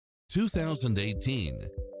2018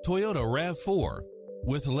 Toyota RAV4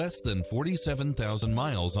 with less than 47,000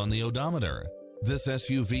 miles on the odometer. This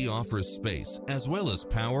SUV offers space as well as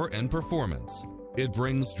power and performance. It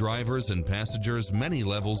brings drivers and passengers many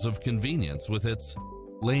levels of convenience with its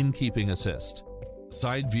lane keeping assist,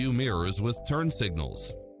 side view mirrors with turn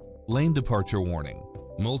signals, lane departure warning,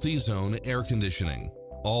 multi-zone air conditioning,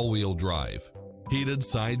 all-wheel drive, heated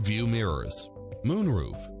side view mirrors,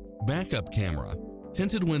 moonroof, backup camera,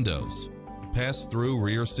 tinted windows, pass-through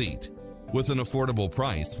rear seat. With an affordable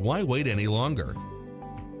price, why wait any longer?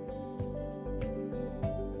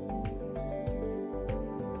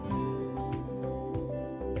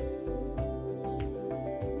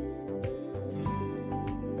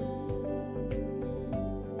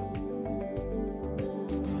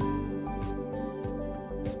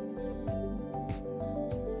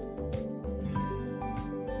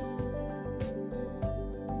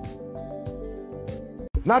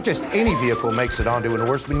 Not just any vehicle makes it onto an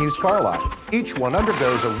Ourisman used car lot. Each one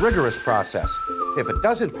undergoes a rigorous process. If it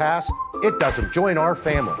doesn't pass, it doesn't join our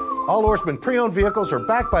family. All Ourisman pre-owned vehicles are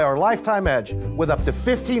backed by our Lifetime Edge with up to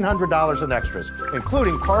 $1,500 in extras,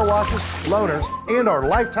 including car washes, loaners, and our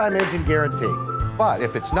Lifetime Engine Guarantee. But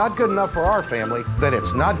if it's not good enough for our family, then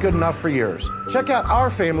it's not good enough for yours. Check out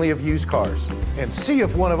our family of used cars and see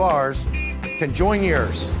if one of ours can join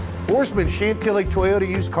yours. Ourisman Chantilly Toyota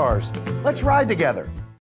used cars. Let's ride together.